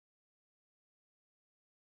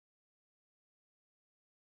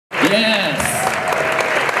Yes.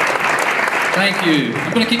 Thank you.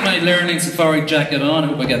 I'm going to keep my learning safari jacket on. I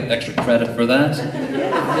hope I get extra credit for that.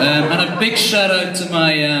 And a big shout out to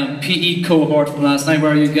my PE cohort from last night.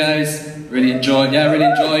 Where are you guys? Really enjoyed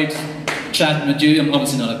chatting with you. I'm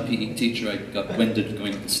obviously not a PE teacher. I got winded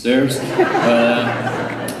going up the stairs.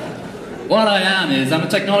 What I am is I'm a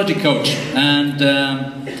technology coach, and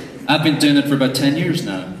I've been doing it for about 10 years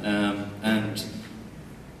now. And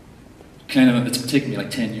kind of, it's taken me like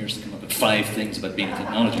 10 years to come up with 5 things about being a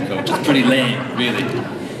technology coach. It's pretty lame, really.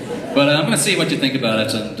 But I'm going to see what you think about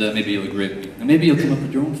it, and maybe you'll agree with me. And maybe you'll come up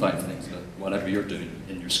with your own 5 things about whatever you're doing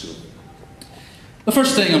in your school. The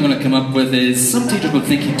first thing I'm going to come up with is some teachers will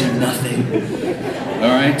think you do nothing.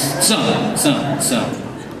 Alright? Some.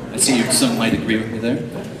 I see some might agree with me there.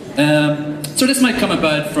 So this might come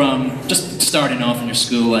about from just starting off in your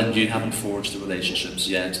school and you haven't forged the relationships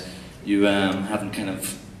yet. You haven't kind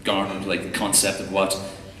of garnered like the concept of what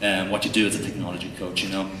you do as a technology coach, you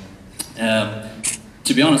know.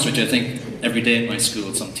 To be honest with you, I think every day in my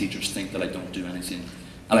school some teachers think that I don't do anything.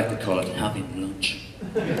 I like to call it having lunch.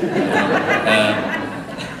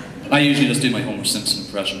 I usually just do my Homer Simpson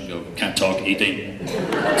impression and go, can't talk, eating.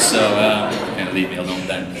 So kind of leave me alone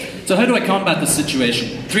then. So how do I combat this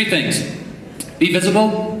situation? 3 things. Be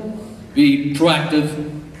visible, be proactive,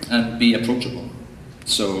 and be approachable.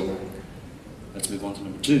 So let's move on to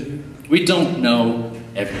number 2. We don't know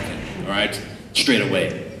everything, alright? Straight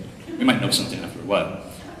away. We might know something after a while.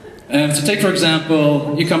 So take for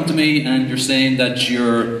example, you come to me and you're saying that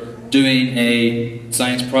you're doing a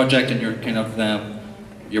science project and you're kind of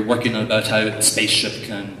you're working about how a spaceship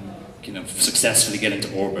can successfully get into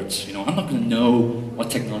orbit. You know, I'm not going to know what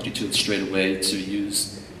technology tools straight away to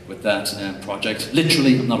use with that project.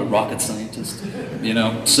 Literally, I'm not a rocket scientist. You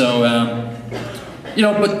know, so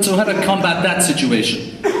but so how to combat that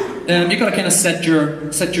situation? You got to kind of set your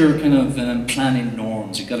kind of planning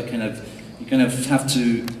norms. You kind of have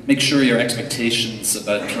to make sure your expectations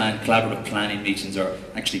about collaborative planning meetings are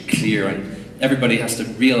actually clear, and everybody has to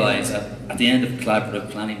realize at the end of a collaborative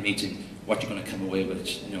planning meeting what you're going to come away with.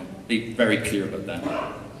 You know, be very clear about that.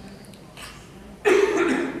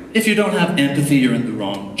 If you don't have empathy, you're in the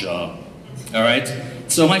wrong job. All right.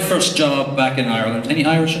 So my first job back in Ireland. Any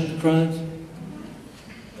Irish in the crowd?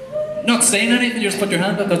 Not saying anything. You just put your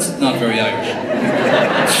hand up. That's not very Irish.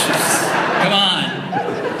 Come on.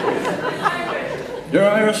 You're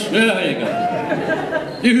Irish? Yeah, there you go.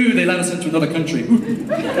 Yoo-hoo, they let us into another country.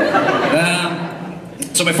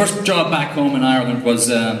 So my first job back home in Ireland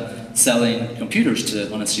was selling computers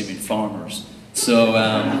to unassuming farmers. So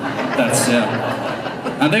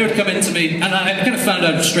and they would come into me, and I kind of found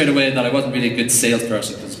out straight away that I wasn't really a good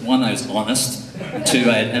salesperson, because 1, I was honest, and 2,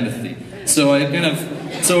 I had empathy. So if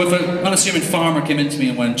an unassuming farmer came into me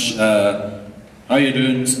and went, how you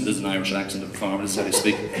doing? And there's an Irish accent of a farmer, this is how they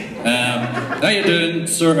speak. How you doing,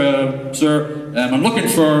 sir? I'm looking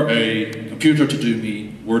for a computer to do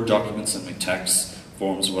me Word documents and my tax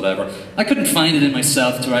forms, whatever. I couldn't find it in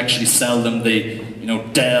myself to actually sell them the,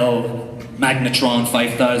 Dell Magnetron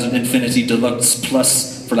 5000 Infinity Deluxe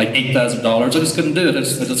Plus for like $8,000. I just couldn't do it. I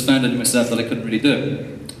just found it in myself that I couldn't really do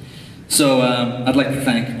it. So I'd like to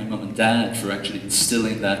thank my mum and dad for actually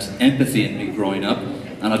instilling that empathy in me growing up.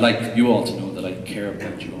 And I'd like you all to know that I care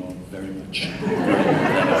about you all very much.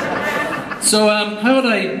 So how would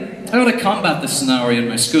I combat this scenario in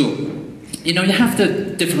my school? You know, you have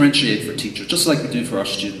to differentiate for teachers, just like we do for our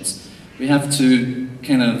students. We have to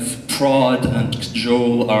kind of prod and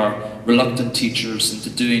cajole our reluctant teachers into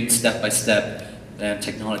doing step-by-step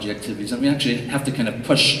technology activities. And we actually have to kind of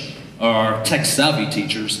push our tech-savvy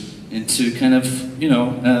teachers into kind of,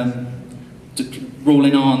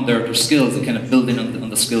 rolling on their skills and kind of building on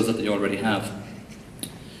the skills that they already have.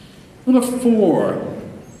 Number 4,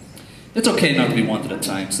 it's okay not to be wanted at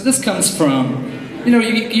times. So this comes from,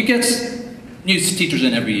 you get new teachers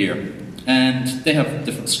in every year, and they have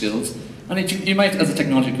different skills. And you might, as a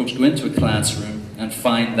technology coach, go into a classroom and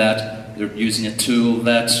find that they're using a tool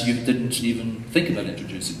that you didn't even think about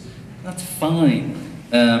introducing. That's fine.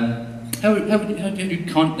 How do you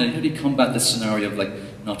combat this scenario of like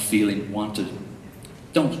not feeling wanted?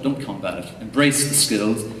 Don't combat it. Embrace the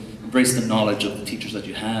skills, embrace the knowledge of the teachers that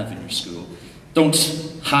you have in your school. Don't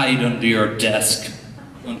hide under your desk,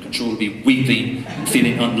 uncontrollably weeping and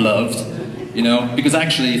feeling unloved, because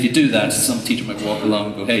actually if you do that, some teacher might walk along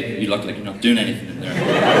and go, hey, you look like you're not doing anything in there.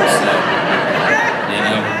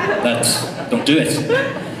 So, don't do it.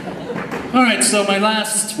 Alright, so my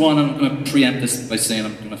last one, I'm going to preempt this by saying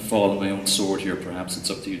I'm going to fall on my own sword here, perhaps. It's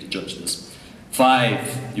up to you to judge this.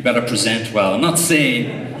 5, you better present well. I'm not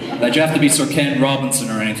saying that you have to be Sir Ken Robinson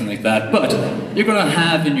or anything like that, but you're going to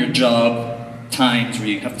have in your job times where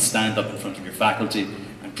you have to stand up in front of your faculty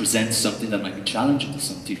and present something that might be challenging to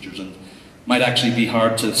some teachers and might actually be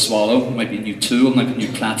hard to swallow. It might be a new tool, it might be a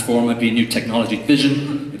new platform, it might be a new technology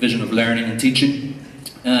vision, a vision of learning and teaching.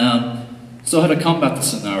 So how to combat the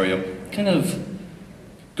scenario? Kind of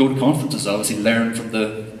go to conferences, obviously, learn from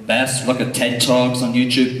the best, look at TED Talks on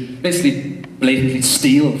YouTube, basically blatantly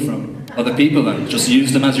steal from other people and just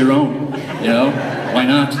use them as your own, you know? Why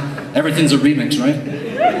not? Everything's a remix, right?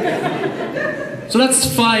 So that's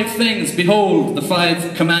 5 things. Behold, the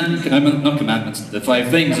 5 commandments, the 5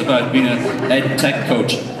 things about being an ed tech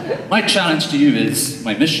coach. My challenge to you is,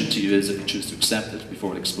 my mission to you is, if you choose to accept it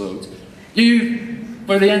before it explodes,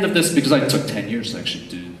 by the end of this, because I took 10 years to actually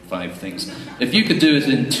do 5 things, if you could do it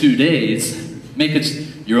in 2 days, make it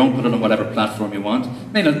your own, put it on whatever platform you want.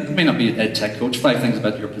 May not be an ed tech coach. 5 things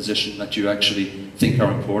about your position that you actually think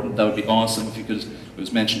are important. That would be awesome if you could. It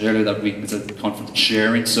was mentioned earlier that week was a conference of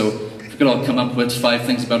sharing. So if we could all come up with 5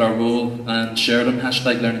 things about our role and share them.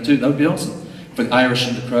 #Learning2. That would be awesome. For the Irish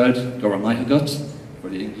in the crowd, go where my gut. For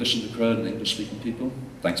the English in the crowd and English-speaking people,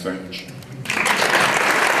 thanks very much.